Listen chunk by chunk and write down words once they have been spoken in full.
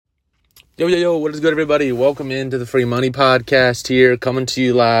Yo, what is good, everybody? Welcome into the Free Money Podcast here, coming to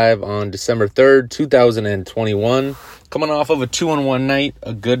you live on December 3rd, 2021. Coming off of a 2-1 night,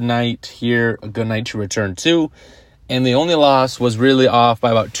 a good night here, a good night to return to. And the only loss was really off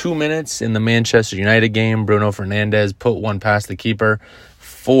by about 2 minutes in the Manchester United game. Bruno Fernandes put one past the keeper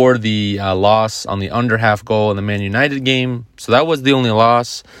for the loss on the under half goal in the Man United game. So that was the only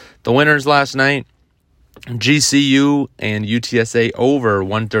loss. The winners last night, GCU and UTSA over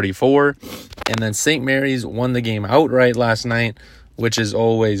 134. And then St. Mary's won the game outright last night, which is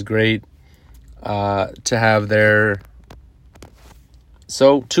always great to have there.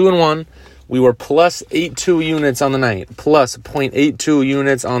 So 2-1. We were plus 0.82 units on the night. Plus 0.82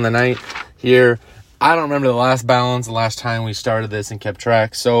 units on the night here. I don't remember the last balance, the last time we started this and kept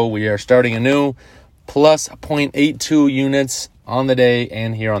track. So we are starting anew. Plus 0.82 units on the day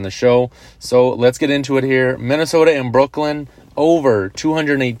and here on the show. So let's get into it here. Minnesota and Brooklyn over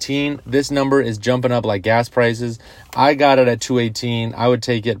 218. This number is jumping up like gas prices. I got it at 218. I would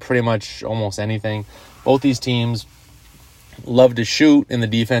take it pretty much almost anything. Both these teams love to shoot, and the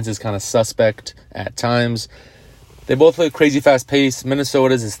defense is kind of suspect at times. They both play crazy fast pace.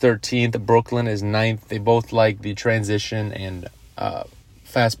 Minnesota's is 13th. Brooklyn is 9th. They both like the transition and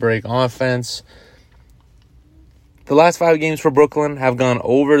fast break offense. The last 5 games for Brooklyn have gone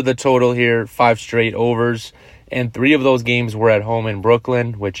over the total here, 5 straight overs, and 3 of those games were at home in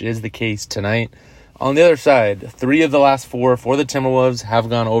Brooklyn, which is the case tonight. On the other side, 3 of the last 4 for the Timberwolves have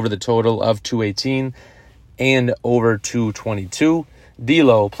gone over the total of 218 and over 222.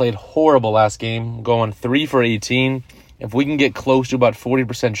 D'Lo played horrible last game, going 3 for 18. If we can get close to about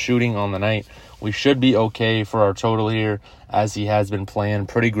 40% shooting on the night, we should be okay for our total here, as he has been playing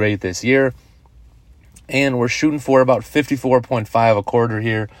pretty great this year. And we're shooting for about 54.5 a quarter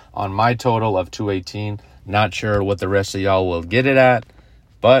here on my total of 218. Not sure what the rest of y'all will get it at,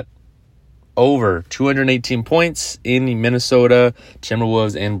 but over 218 points in the Minnesota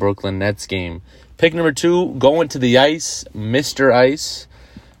Timberwolves and Brooklyn Nets game. Pick number 2, going to the ice, Mr. Ice.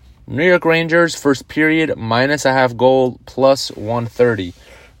 New York Rangers, first period, minus a half goal, plus 130.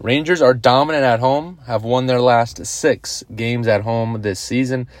 Rangers are dominant at home, have won their last 6 games at home this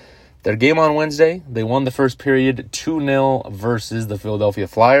season. Their game on Wednesday, they won the first period 2-0 versus the Philadelphia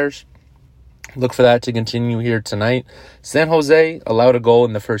Flyers. Look for that to continue here tonight. San Jose allowed a goal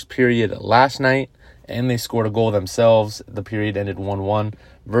in the first period last night, and they scored a goal themselves. The period ended 1-1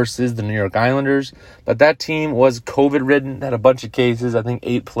 versus the New York Islanders. But that team was COVID-ridden, had a bunch of cases. I think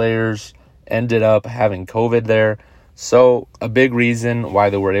 8 players ended up having COVID there. So a big reason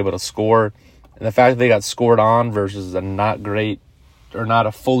why they were able to score. And the fact that they got scored on versus a not great or not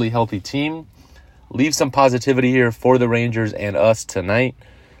a fully healthy team leaves some positivity here for the Rangers and us tonight.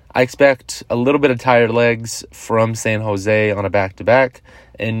 I expect a little bit of tired legs from San Jose on a back-to-back,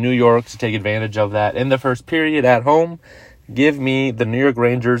 and New York to take advantage of that in the first period at home. Give me the New York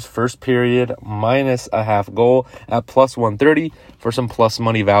Rangers first period minus a half goal at plus 130 for some plus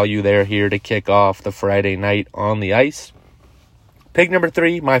money value there here to kick off the Friday night on the ice. Pick number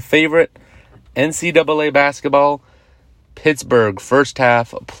 3, my favorite, NCAA basketball. Pittsburgh first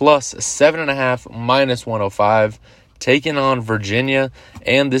half plus 7.5 minus 105. Taking on Virginia,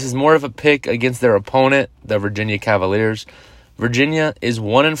 and this is more of a pick against their opponent, the Virginia Cavaliers. Virginia is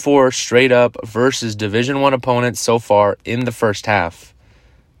 1-4 straight up versus Division I opponents so far in the first half.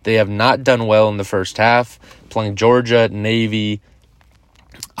 They have not done well in the first half, playing Georgia, Navy,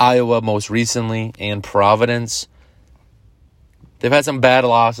 Iowa most recently, and Providence. They've had some bad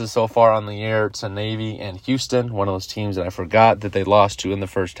losses so far on the year to Navy and Houston, one of those teams that I forgot that they lost to in the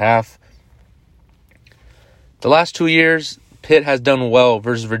first half. The last 2 years, Pitt has done well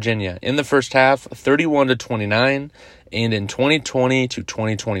versus Virginia. In the first half, 31-29, and in 2020 to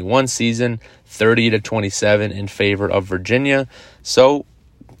 2021 season, 30-27 in favor of Virginia. So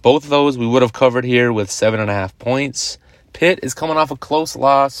both of those we would have covered here with 7.5 points. Pitt is coming off a close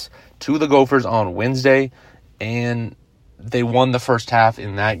loss to the Gophers on Wednesday, and they won the first half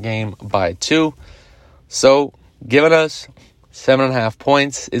in that game by 2. So giving us 7.5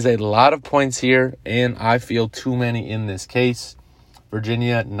 points is a lot of points here, and I feel too many in this case.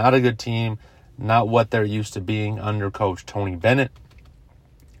 Virginia, not a good team, not what they're used to being under Coach Tony Bennett.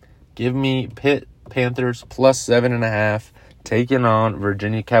 Give me Pitt Panthers plus 7.5, taking on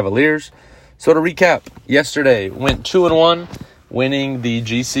Virginia Cavaliers. So to recap, yesterday went 2-1, winning the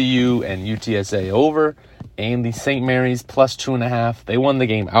GCU and UTSA over, and the St. Mary's plus 2.5. They won the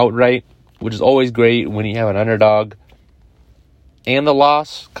game outright, which is always great when you have an underdog. And the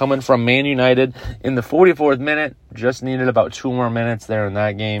loss coming from Man United in the 44th minute. Just needed about 2 more minutes there in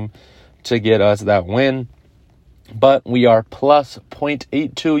that game to get us that win. but we are plus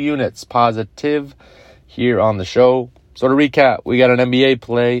 0.82 units positive here on the show. So to recap, we got an NBA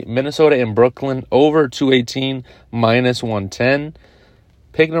play, Minnesota and Brooklyn over 218 minus 110.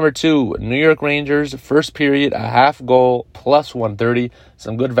 Pick number 2, New York Rangers, first period, a half goal, plus 130.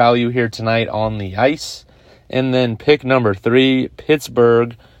 Some good value here tonight on the ice. And then pick number 3,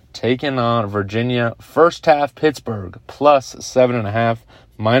 Pittsburgh, taking on Virginia. First half, Pittsburgh, plus 7.5,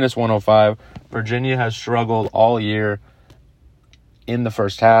 minus 105. Virginia has struggled all year in the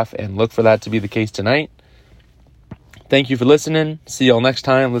first half, and look for that to be the case tonight. Thank you for listening. See y'all next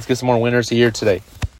time. Let's get some more winners here today.